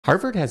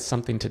Harvard has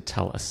something to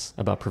tell us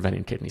about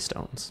preventing kidney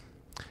stones.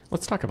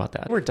 Let's talk about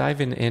that. We're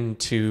diving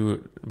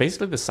into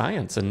basically the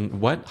science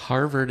and what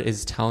Harvard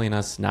is telling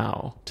us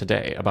now,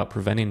 today, about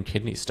preventing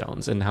kidney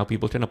stones and how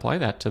people can apply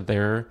that to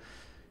their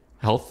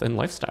health and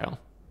lifestyle.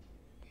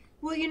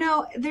 Well,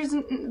 there's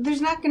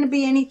not going to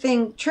be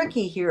anything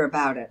tricky here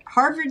about it.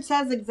 Harvard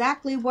says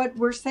exactly what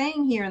we're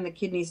saying here in the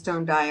kidney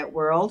stone diet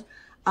world.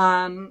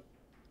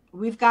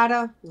 We've got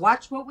to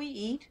watch what we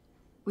eat.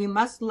 We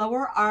must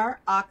lower our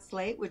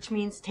oxalate, which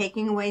means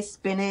taking away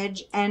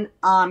spinach and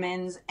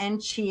almonds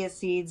and chia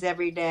seeds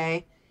every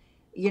day.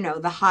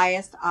 The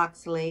highest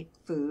oxalate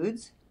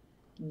foods,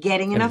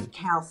 getting enough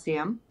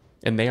calcium.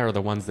 And they are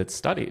the ones that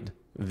studied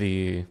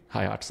the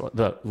high oxalate,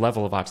 the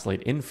level of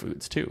oxalate in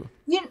foods too.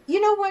 You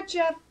know what,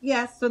 Jeff?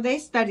 Yes, so they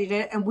studied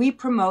it, and we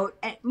promote,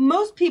 and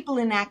most people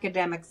in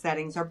academic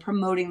settings are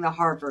promoting the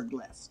Harvard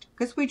list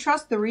because we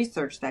trust the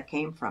research that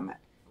came from it.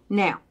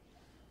 Now,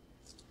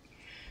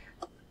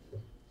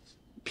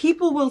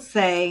 people will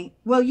say,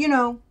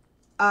 well,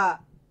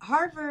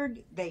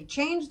 Harvard, they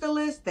changed the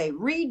list, they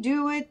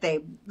redo it,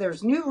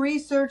 there's new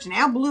research,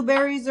 now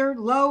blueberries are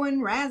low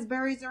and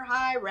raspberries are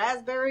high,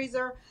 raspberries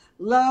are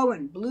low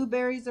and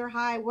blueberries are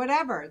high,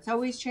 whatever. It's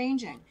always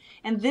changing.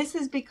 And this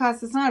is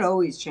because it's not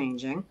always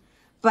changing,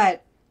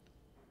 but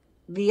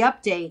the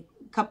update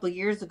a couple of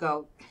years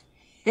ago,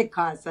 it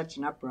caused such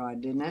an uproar,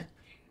 didn't it?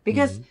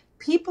 Because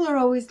people are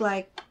always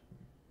like,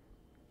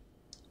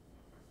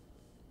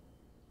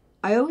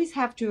 I always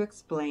have to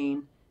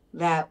explain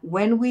that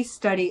when we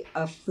study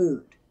a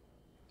food,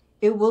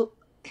 the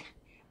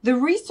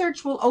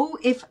research will,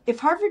 if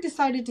Harvard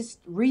decided to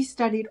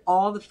restudy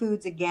all the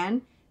foods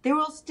again, there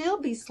will still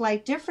be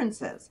slight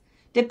differences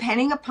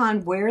depending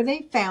upon where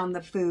they found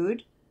the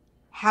food,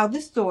 how the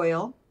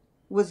soil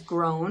was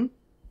grown,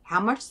 how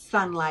much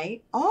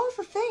sunlight, all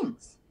the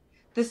things.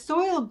 The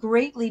soil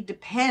greatly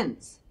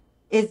depends.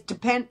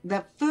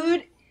 The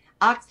food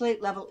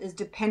oxalate level is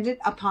dependent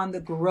upon the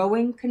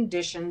growing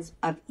conditions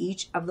of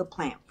each of the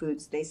plant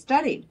foods they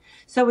studied.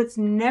 So it's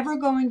never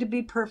going to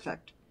be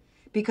perfect,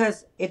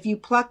 because if you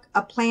pluck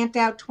a plant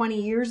out 20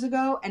 years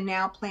ago and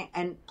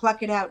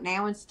pluck it out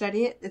now and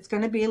study it, it's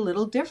going to be a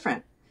little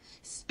different.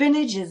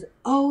 Spinach is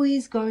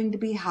always going to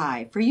be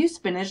high. For you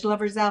spinach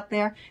lovers out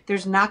there,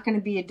 there's not going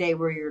to be a day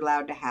where you're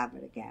allowed to have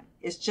it again.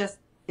 It's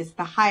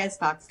the highest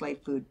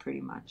oxalate food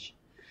pretty much.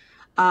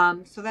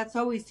 So that's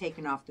always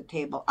taken off the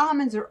table.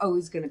 Almonds are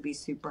always going to be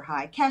super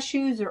high.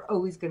 Cashews are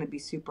always going to be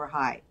super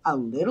high. A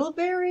little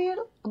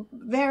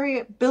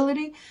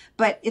variability,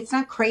 but it's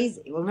not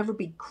crazy. It will never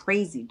be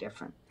crazy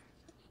different.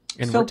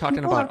 And so we're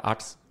talking about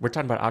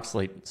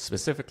oxalate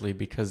specifically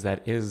because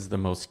that is the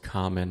most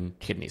common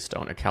kidney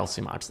stone, a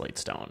calcium oxalate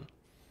stone.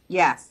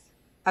 Yes,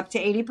 up to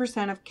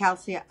 80% of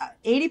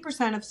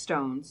 80% of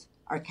stones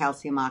are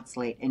calcium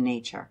oxalate in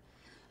nature.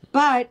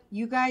 But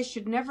you guys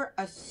should never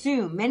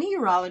assume. Many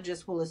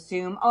urologists will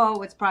assume,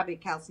 oh, it's probably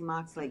calcium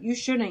oxalate. You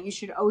shouldn't. You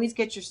should always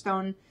get your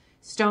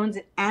stones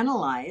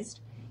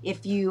analyzed.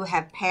 If you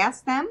have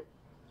passed them,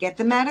 get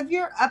them out of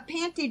your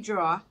panty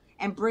drawer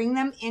and bring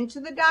them into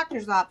the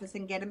doctor's office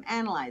and get them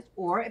analyzed.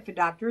 Or if a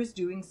doctor is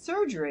doing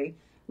surgery,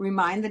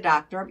 remind the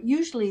doctor.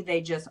 Usually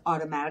they just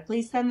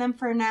automatically send them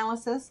for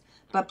analysis.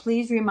 But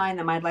please remind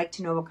them, I'd like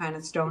to know what kind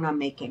of stone I'm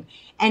making.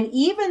 And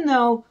even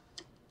though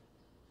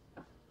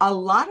a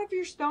lot of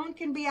your stone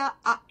can be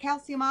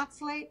calcium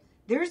oxalate,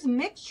 there's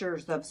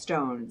mixtures of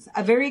stones.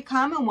 A very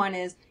common one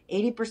is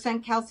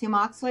 80% calcium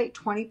oxalate,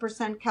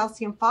 20%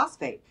 calcium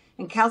phosphate.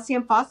 And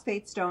calcium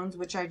phosphate stones,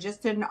 which I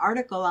just did an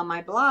article on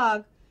my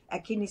blog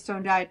at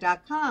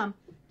kidneystonediet.com,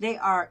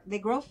 they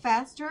grow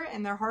faster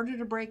and they're harder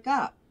to break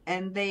up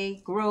and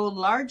they grow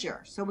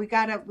larger. So we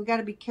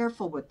gotta be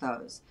careful with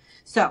those.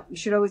 So you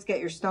should always get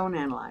your stone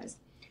analyzed.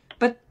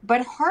 But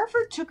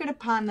Harvard took it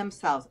upon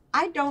themselves.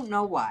 I don't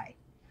know why.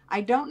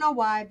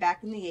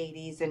 Back in the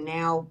 80s and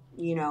now,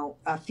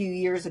 a few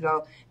years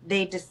ago,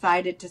 they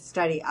decided to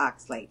study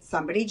oxalate.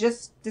 Somebody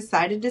just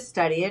decided to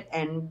study it,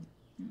 and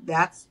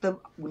that's the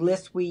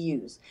list we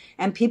use.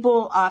 And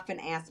people often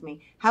ask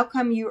me, how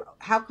come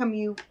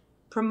you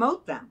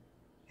promote them?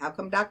 How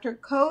come Dr.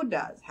 Ko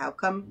does? How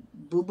come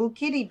Boo Boo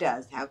Kitty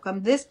does? How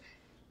come this?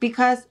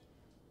 Because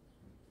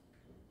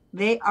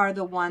they are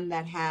the one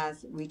that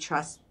we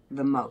trust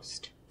the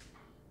most.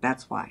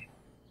 That's why.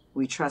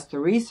 We trust the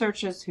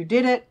researchers who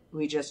did it.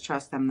 We just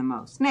trust them the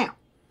most. Now,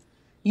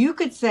 you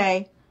could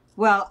say,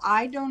 well,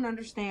 I don't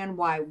understand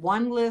why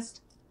one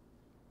list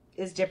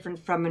is different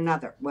from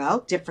another.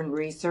 Well, different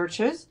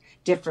researchers,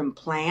 different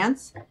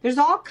plants. There's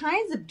all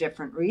kinds of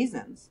different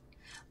reasons.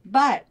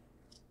 But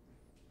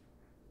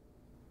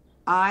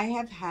I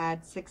have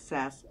had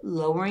success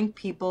lowering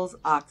people's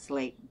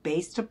oxalate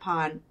based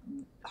upon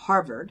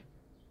Harvard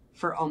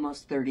for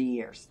almost 30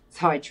 years.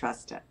 So I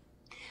trust it.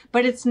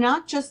 But it's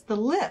not just the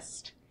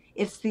list.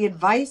 It's the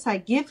advice I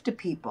give to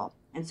people.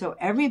 And so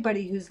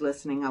everybody who's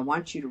listening, I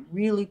want you to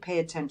really pay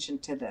attention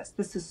to this.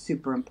 This is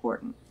super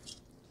important.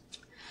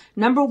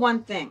 Number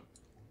one thing,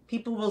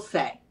 people will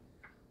say,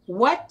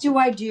 what do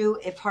I do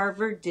if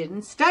Harvard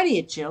didn't study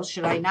it, Jill?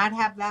 Should I not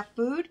have that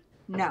food?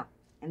 No.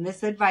 And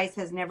this advice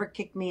has never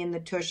kicked me in the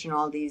tush in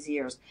all these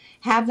years.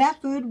 Have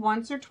that food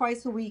once or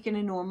twice a week in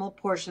a normal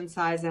portion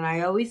size. And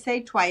I always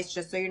say twice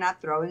just so you're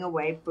not throwing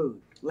away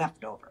food,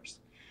 leftovers.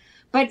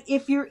 But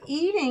if you're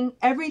eating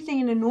everything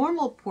in a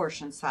normal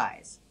portion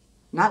size,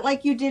 not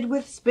like you did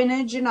with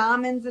spinach and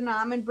almonds and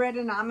almond bread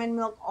and almond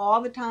milk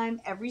all the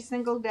time, every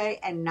single day,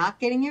 and not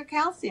getting your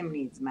calcium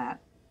needs met,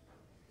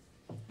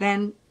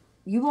 then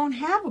you won't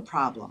have a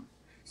problem.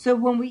 So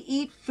when we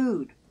eat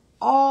food,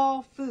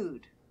 all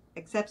food,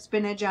 except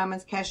spinach,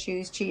 almonds,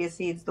 cashews, chia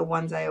seeds, the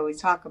ones I always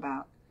talk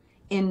about,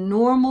 in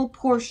normal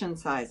portion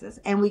sizes,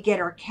 and we get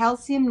our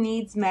calcium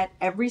needs met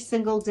every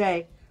single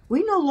day,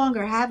 we no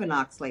longer have an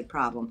oxalate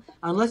problem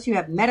unless you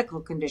have medical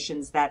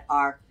conditions that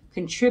are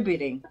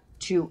contributing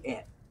to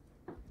it.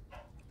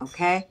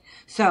 Okay?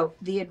 So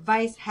the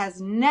advice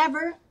has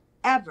never,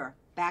 ever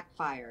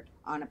backfired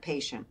on a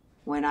patient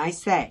when I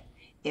say,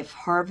 if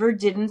Harvard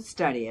didn't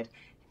study it,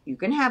 you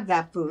can have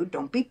that food.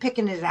 Don't be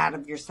picking it out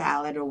of your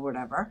salad or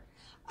whatever.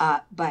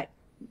 But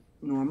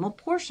normal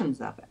portions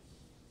of it.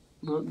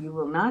 Well, you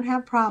will not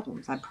have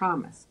problems, I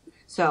promise.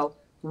 So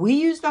we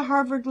use the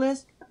Harvard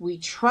list. We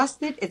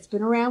trust it. It's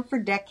been around for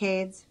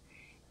decades.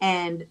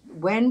 And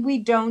when we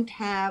don't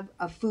have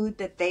a food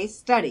that they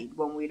studied,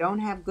 when we don't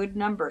have good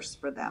numbers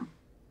for them,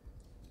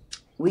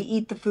 we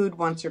eat the food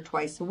once or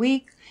twice a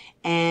week,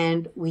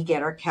 and we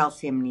get our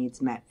calcium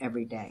needs met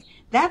every day.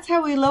 That's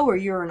how we lower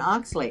urine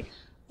oxalate.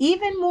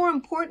 Even more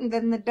important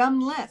than the dumb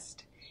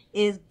list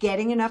is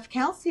getting enough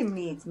calcium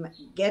needs,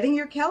 getting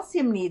your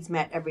calcium needs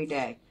met every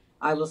day.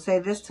 I will say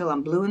this till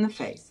I'm blue in the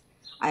face.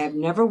 I have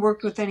never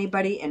worked with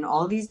anybody in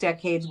all these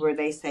decades where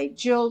they say,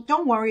 Jill,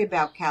 don't worry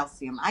about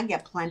calcium. I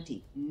get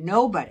plenty.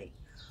 Nobody.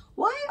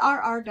 Why are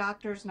our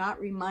doctors not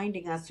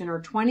reminding us in our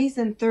 20s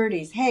and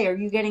 30s, hey, are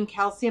you getting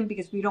calcium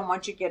because we don't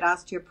want you to get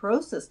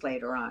osteoporosis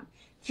later on?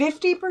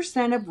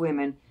 50% of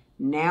women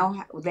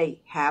now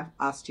they have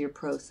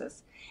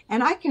osteoporosis.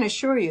 And I can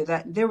assure you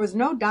that there was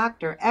no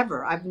doctor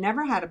ever. I've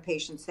never had a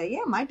patient say,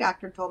 yeah, my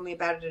doctor told me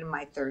about it in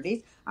my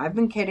 30s. I've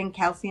been getting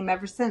calcium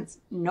ever since.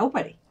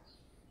 Nobody.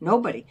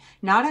 Nobody.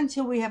 Not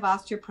until we have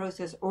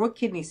osteoporosis or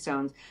kidney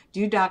stones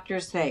do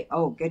doctors say,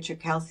 oh, get your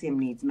calcium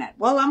needs met.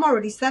 Well, I'm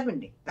already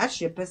 70. That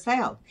ship has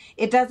sailed.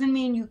 It doesn't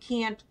mean you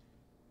can't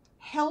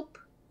help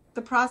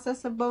the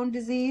process of bone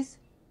disease,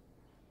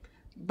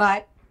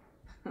 but,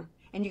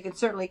 and you can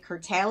certainly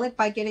curtail it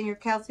by getting your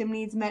calcium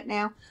needs met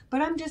now.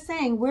 But I'm just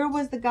saying, where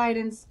was the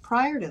guidance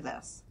prior to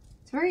this?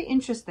 It's very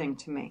interesting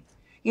to me.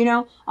 You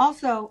know,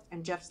 also,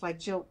 and Jeff's like,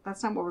 Jill,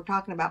 that's not what we're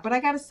talking about. But I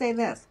got to say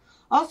this.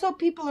 Also,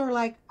 people are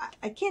like,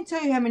 I can't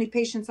tell you how many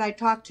patients I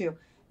talk to.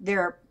 They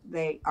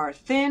are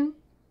thin.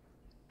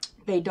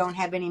 They don't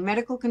have any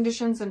medical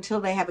conditions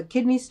until they have a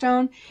kidney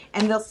stone.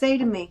 And they'll say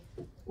to me,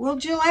 well,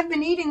 Jill, I've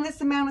been eating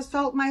this amount of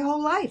salt my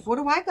whole life. What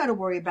do I got to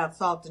worry about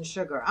salt and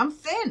sugar? I'm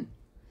thin.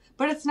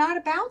 But it's not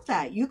about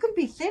that. You can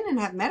be thin and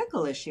have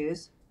medical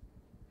issues.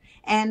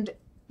 And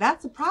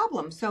that's a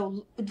problem.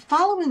 So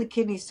following the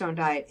kidney stone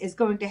diet is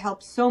going to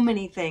help so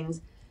many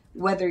things,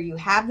 whether you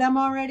have them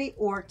already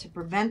or to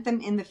prevent them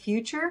in the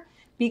future,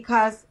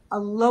 because a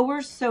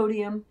lower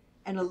sodium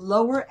and a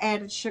lower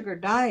added sugar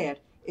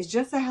diet is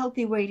just a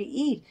healthy way to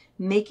eat.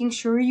 Making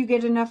sure you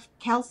get enough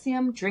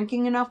calcium,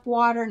 drinking enough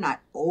water,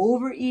 not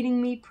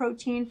overeating meat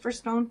protein for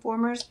stone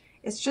formers.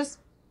 It's just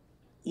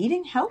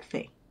eating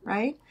healthy,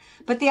 right?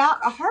 But the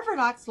Harvard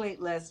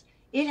oxalate list,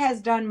 it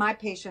has done my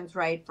patients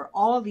right for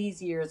all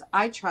these years.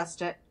 I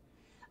trust it.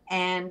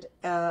 And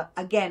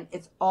again,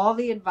 it's all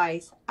the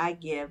advice I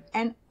give.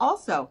 And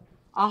also,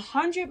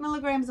 100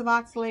 milligrams of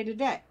oxalate a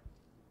day.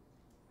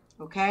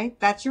 Okay?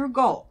 That's your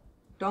goal.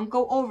 Don't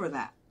go over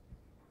that.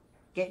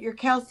 Get your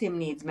calcium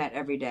needs met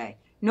every day.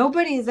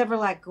 Nobody is ever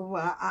like,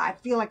 well, I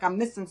feel like I'm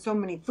missing so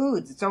many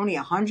foods. It's only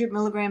 100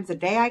 milligrams a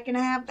day I can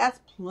have. That's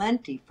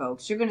plenty,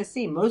 folks. You're going to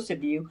see most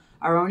of you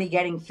are only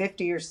getting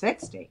 50 or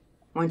 60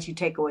 once you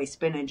take away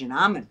spinach and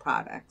almond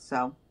products.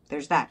 So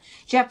there's that.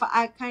 Jeff,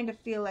 I kind of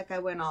feel like I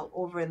went all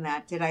over in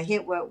that. Did I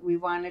hit what we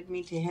wanted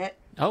me to hit?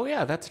 Oh,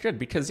 yeah, that's good.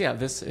 Because, yeah,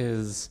 this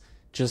is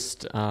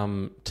just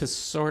to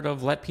sort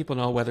of let people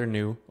know, whether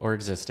new or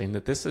existing,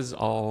 that this is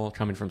all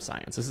coming from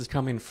science. This is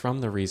coming from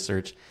the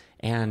research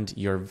and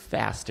your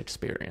vast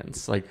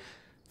experience. Like,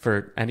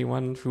 for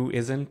anyone who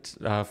isn't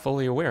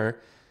fully aware,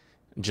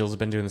 Jill's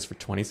been doing this for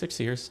 26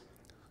 years.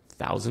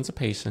 Thousands of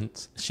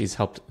patients. She's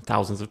helped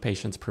thousands of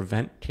patients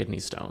prevent kidney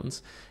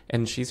stones.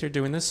 And she's here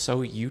doing this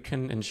so you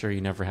can ensure you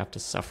never have to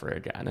suffer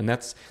again. And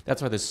that's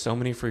why there's so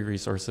many free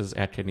resources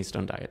at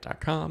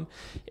kidneystonediet.com.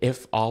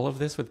 If all of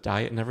this with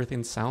diet and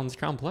everything sounds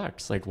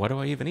complex, like what do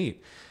I even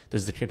eat?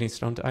 There's the kidney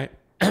stone diet,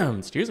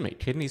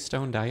 kidney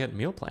stone diet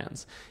meal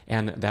plans.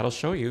 And that'll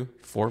show you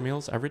 4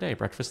 meals every day,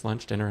 breakfast,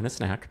 lunch, dinner, and a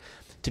snack,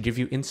 to give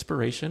you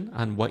inspiration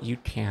on what you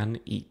can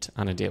eat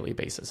on a daily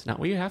basis. Not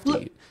what you have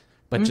to eat,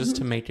 but just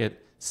to make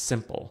it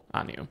simple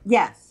on you.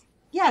 Yes.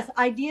 Yes.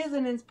 Ideas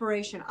and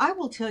inspiration. I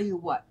will tell you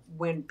what,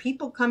 when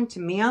people come to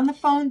me on the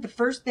phone, the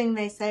first thing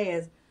they say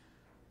is,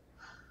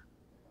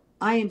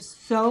 I am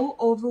so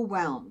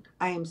overwhelmed.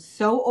 I am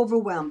so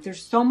overwhelmed.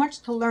 There's so much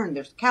to learn.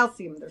 There's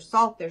calcium, there's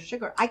salt, there's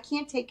sugar. I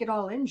can't take it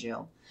all in,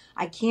 Jill.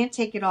 I can't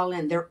take it all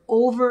in.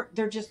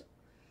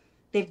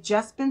 They've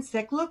just been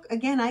sick. Look,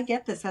 again, I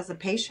get this as a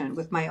patient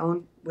with my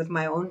own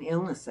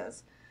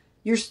illnesses.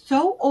 You're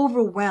so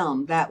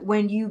overwhelmed that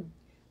when you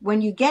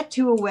get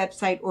to a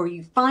website or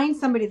you find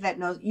somebody that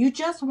knows, you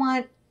just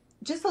want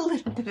just a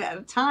little bit at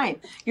a time.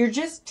 You're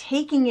just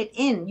taking it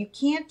in. You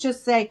can't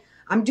just say,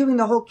 I'm doing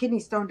the whole kidney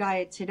stone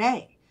diet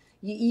today.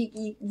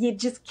 You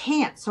just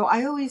can't. So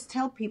I always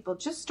tell people,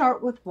 just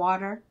start with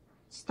water.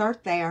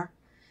 Start there.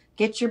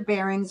 Get your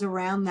bearings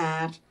around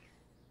that.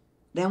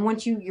 Then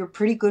once you're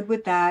pretty good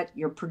with that,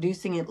 you're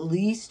producing at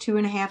least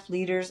 2.5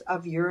 liters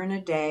of urine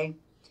a day.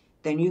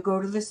 Then you go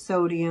to the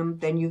sodium.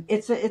 Then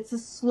it's a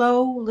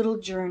slow little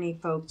journey,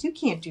 folks. You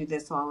can't do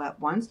this all at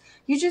once.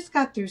 You just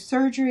got through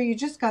surgery. You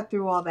just got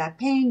through all that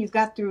pain. You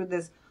got through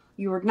this.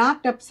 You were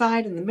knocked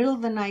upside in the middle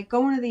of the night,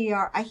 going to the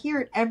ER. I hear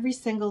it every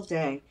single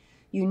day.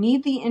 You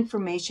need the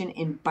information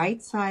in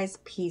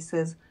bite-sized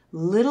pieces.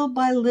 Little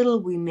by little,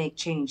 we make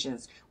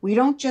changes. We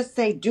don't just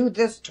say, do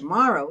this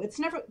tomorrow.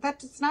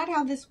 That's not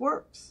how this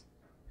works.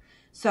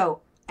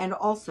 So, and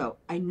also,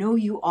 I know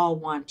you all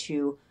want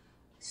to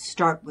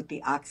start with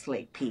the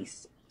oxalate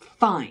piece.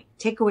 Fine.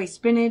 Take away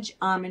spinach,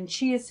 almond,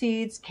 chia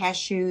seeds,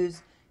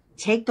 cashews.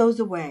 Take those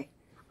away.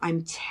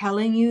 I'm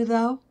telling you,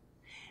 though,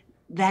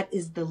 that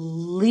is the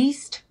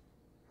least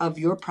of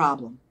your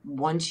problem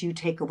once you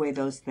take away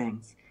those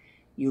things.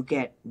 You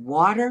get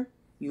water,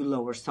 you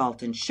lower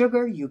salt and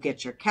sugar, you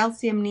get your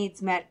calcium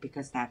needs met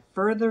because that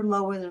further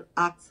lowers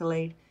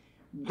oxalate.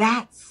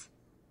 That's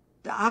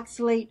the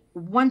oxalate.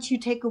 Once you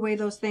take away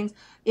those things,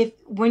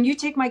 when you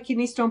take my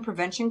kidney stone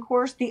prevention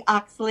course, the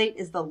oxalate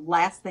is the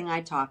last thing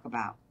I talk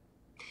about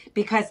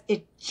because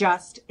it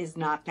just is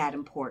not that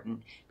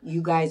important.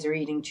 You guys are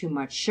eating too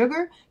much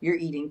sugar. You're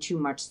eating too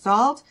much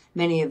salt.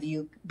 Many of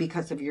you,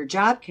 because of your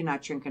job,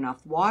 cannot drink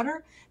enough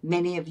water.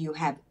 Many of you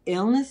have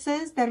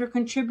illnesses that are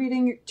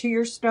contributing to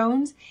your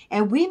stones,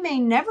 and we may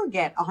never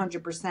get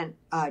 100%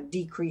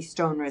 decreased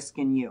stone risk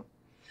in you.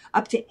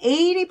 Up to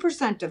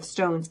 80% of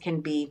stones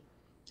can be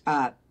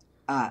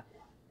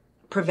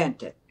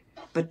prevented.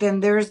 But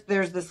then there's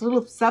this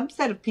little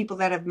subset of people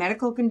that have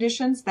medical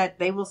conditions that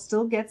they will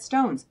still get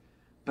stones.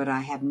 But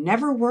I have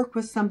never worked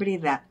with somebody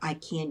that I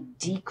can't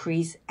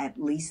decrease at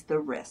least the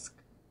risk.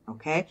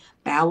 Okay?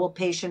 Bowel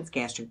patients,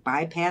 gastric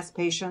bypass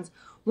patients.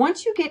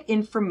 Once you get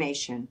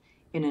information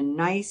in a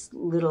nice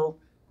little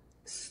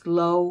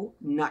slow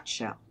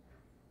nutshell,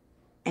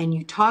 and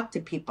you talk to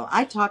people.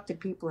 I talk to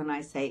people and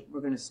I say,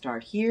 we're going to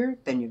start here,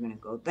 then you're going to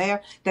go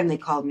there. Then they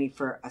called me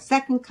for a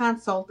second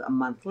consult a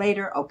month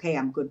later. Okay,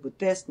 I'm good with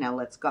this. Now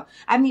let's go.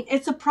 I mean,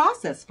 it's a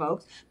process,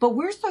 folks. But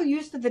we're so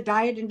used to the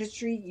diet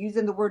industry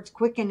using the words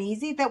quick and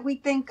easy that we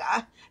think,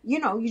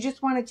 you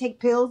just want to take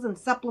pills and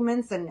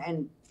supplements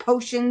and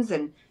potions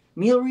and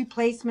meal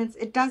replacements.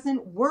 It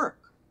doesn't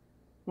work.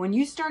 When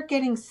you start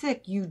getting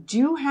sick, you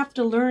do have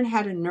to learn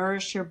how to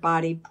nourish your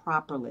body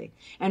properly.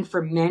 And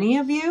for many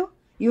of you,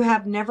 you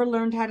have never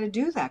learned how to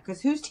do that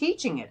because who's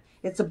teaching it?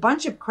 It's a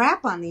bunch of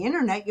crap on the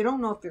internet. You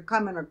don't know if you're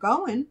coming or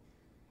going.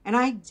 And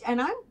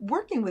I'm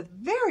working with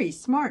very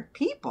smart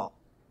people.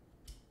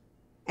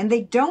 And they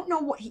don't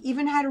know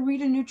even how to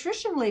read a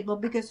nutrition label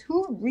because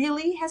who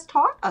really has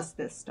taught us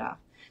this stuff?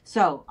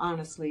 So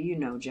honestly,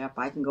 Jeff,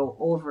 I can go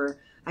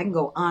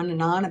on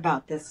and on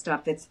about this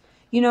stuff. It's,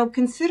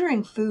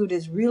 considering food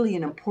is really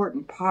an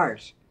important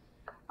part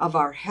of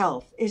our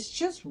health. It's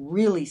just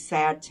really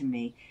sad to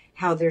me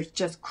how there's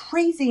just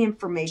crazy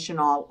information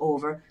all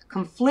over,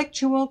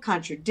 conflictual,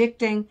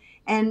 contradicting.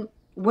 And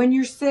when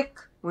you're sick,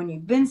 when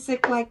you've been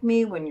sick like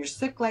me, when you're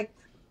sick like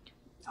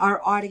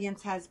our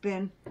audience has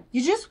been,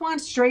 you just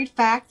want straight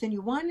facts and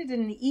you want it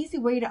in an easy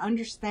way to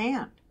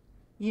understand.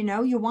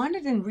 You want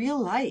it in real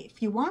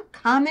life. You want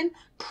common,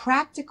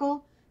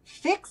 practical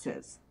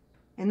fixes.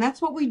 And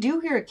that's what we do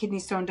here at Kidney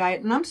Stone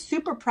Diet. And I'm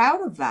super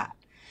proud of that.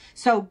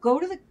 So go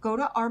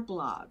to our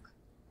blog.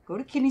 Go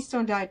to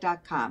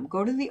kidneystonediet.com.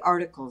 Go to the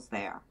articles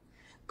there.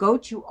 Go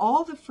to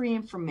all the free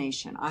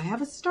information. I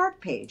have a start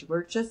page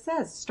where it just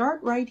says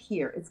start right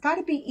here. It's got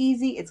to be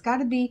easy. It's got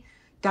to be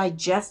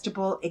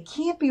digestible. It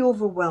can't be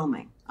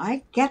overwhelming.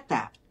 I get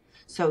that.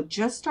 So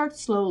just start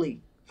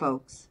slowly,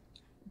 folks.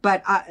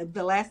 But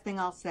the last thing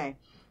I'll say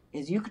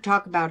is you could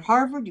talk about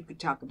Harvard. You could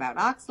talk about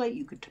oxalate.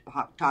 You could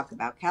talk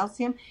about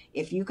calcium.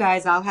 If you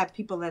guys, I'll have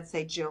people that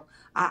say, Jill,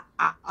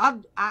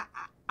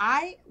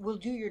 I will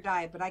do your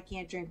diet, but I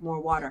can't drink more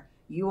water.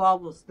 You all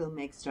will still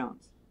make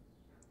stones.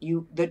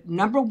 The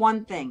number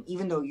one thing,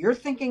 even though you're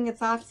thinking it's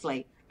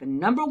oxalate, the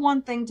number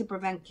one thing to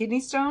prevent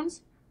kidney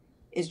stones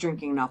is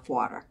drinking enough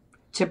water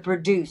to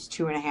produce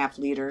 2.5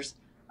 liters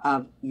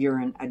of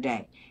urine a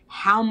day.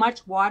 How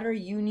much water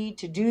you need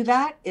to do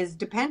that is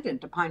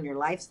dependent upon your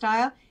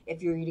lifestyle.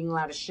 If you're eating a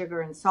lot of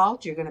sugar and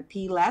salt, you're going to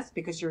pee less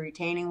because you're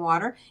retaining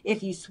water.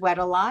 If you sweat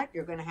a lot,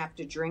 you're going to have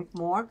to drink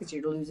more because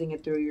you're losing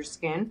it through your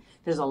skin.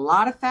 There's a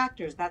lot of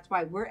factors. That's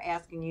why we're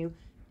asking you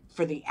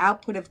for the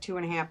output of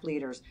 2.5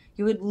 liters.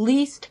 You at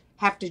least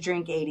have to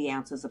drink 80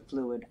 ounces of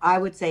fluid. I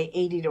would say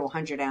 80 to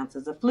 100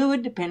 ounces of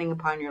fluid, depending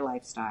upon your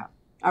lifestyle.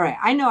 All right,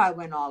 I know I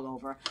went all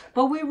over,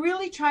 but we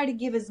really try to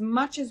give as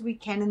much as we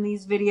can in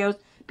these videos,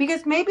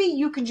 because maybe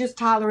you can just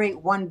tolerate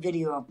one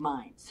video of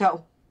mine.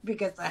 So,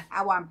 because of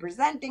how I'm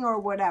presenting or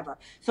whatever.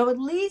 So at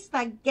least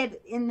I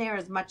get in there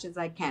as much as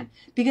I can,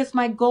 because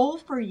my goal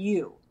for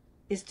you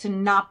is to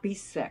not be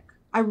sick.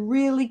 I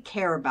really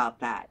care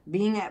about that.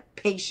 Being a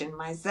patient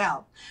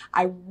myself,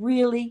 I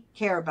really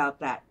care about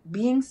that.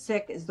 Being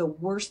sick is the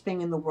worst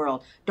thing in the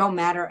world. Don't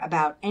matter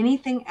about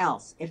anything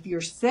else. If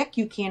you're sick,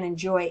 you can't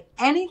enjoy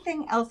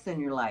anything else in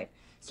your life.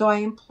 So I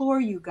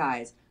implore you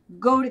guys,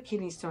 go to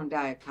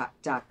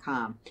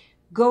kidneystonediet.com.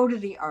 Go to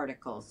the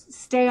articles.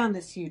 Stay on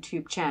this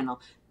YouTube channel.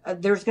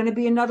 There's going to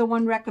be another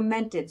one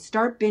recommended.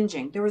 Start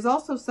binging. There was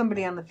also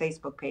somebody on the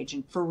Facebook page,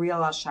 and for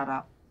real, I'll shut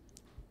up.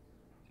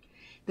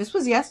 This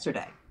was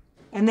yesterday.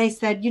 And they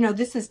said, you know,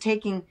 this is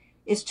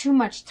it's too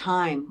much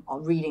time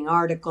reading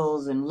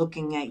articles and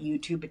looking at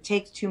YouTube. It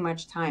takes too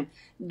much time.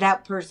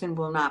 That person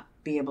will not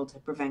be able to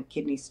prevent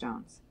kidney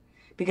stones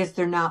because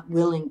they're not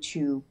willing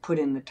to put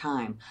in the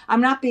time.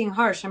 I'm not being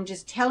harsh. I'm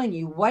just telling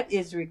you what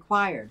is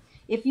required.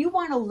 If you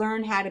want to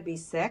learn how to be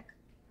sick,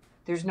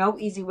 there's no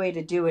easy way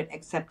to do it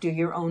except do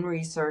your own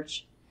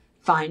research,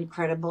 find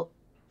credible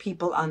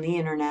people on the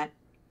internet,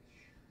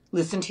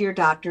 listen to your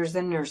doctors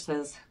and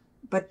nurses.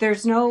 But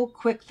there's no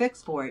quick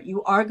fix for it.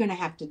 You are going to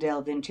have to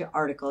delve into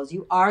articles.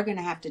 You are going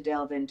to have to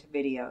delve into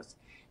videos.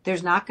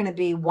 There's not going to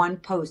be one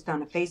post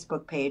on a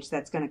Facebook page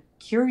that's going to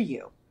cure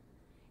you.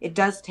 It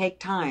does take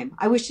time.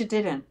 I wish it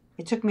didn't.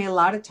 It took me a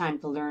lot of time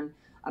to learn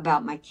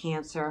about my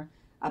cancer,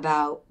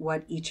 about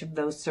what each of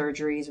those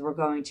surgeries were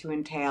going to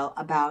entail,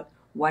 about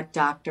what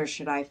doctor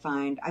should I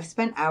find. I've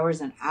spent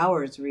hours and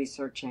hours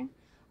researching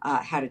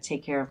how to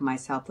take care of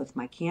myself with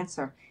my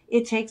cancer.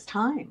 It takes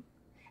time.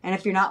 And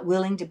if you're not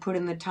willing to put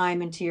in the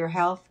time into your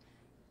health,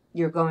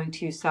 you're going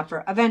to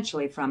suffer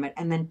eventually from it.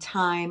 And then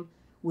time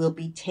will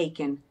be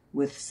taken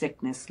with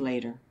sickness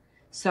later.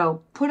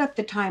 So put up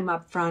the time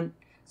up front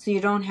so you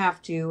don't have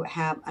to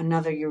have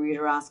another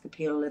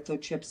ureteroscopy or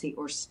lithotripsy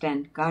or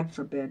stent, God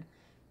forbid.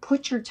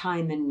 Put your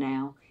time in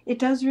now. It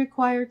does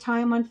require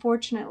time,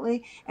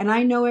 unfortunately. And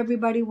I know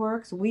everybody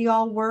works. We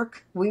all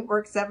work. We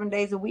work 7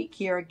 days a week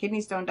here at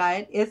Kidney Stone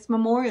Diet. It's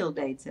Memorial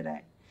Day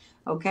today.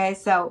 Okay,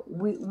 so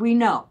we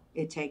know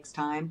it takes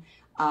time,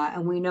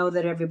 and we know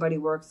that everybody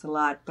works a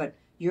lot, but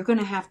you're going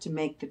to have to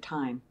make the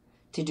time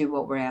to do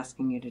what we're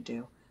asking you to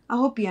do. I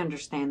hope you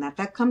understand that.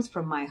 That comes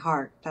from my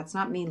heart. That's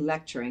not me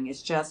lecturing.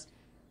 It's just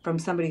from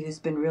somebody who's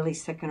been really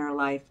sick in her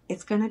life.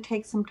 It's going to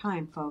take some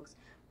time, folks.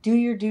 Do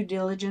your due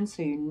diligence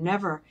so you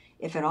never,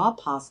 if at all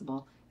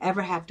possible,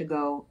 ever have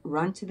to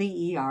run to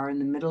the ER in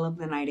the middle of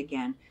the night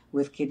again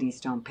with kidney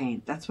stone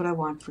pain. That's what I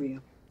want for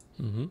you.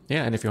 Mm-hmm.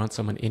 Yeah, and if you want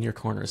someone in your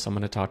corner,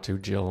 someone to talk to,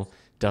 Jill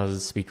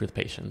does speak with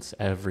patients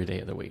every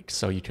day of the week.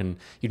 So you can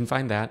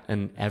find that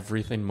and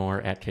everything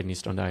more at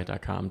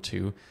kidneystonediet.com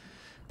to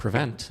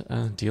prevent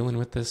dealing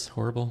with this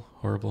horrible,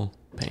 horrible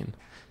pain.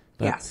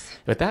 But yes.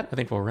 With that, I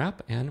think we'll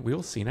wrap, and we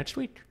will see you next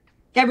week.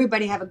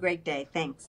 Everybody have a great day. Thanks.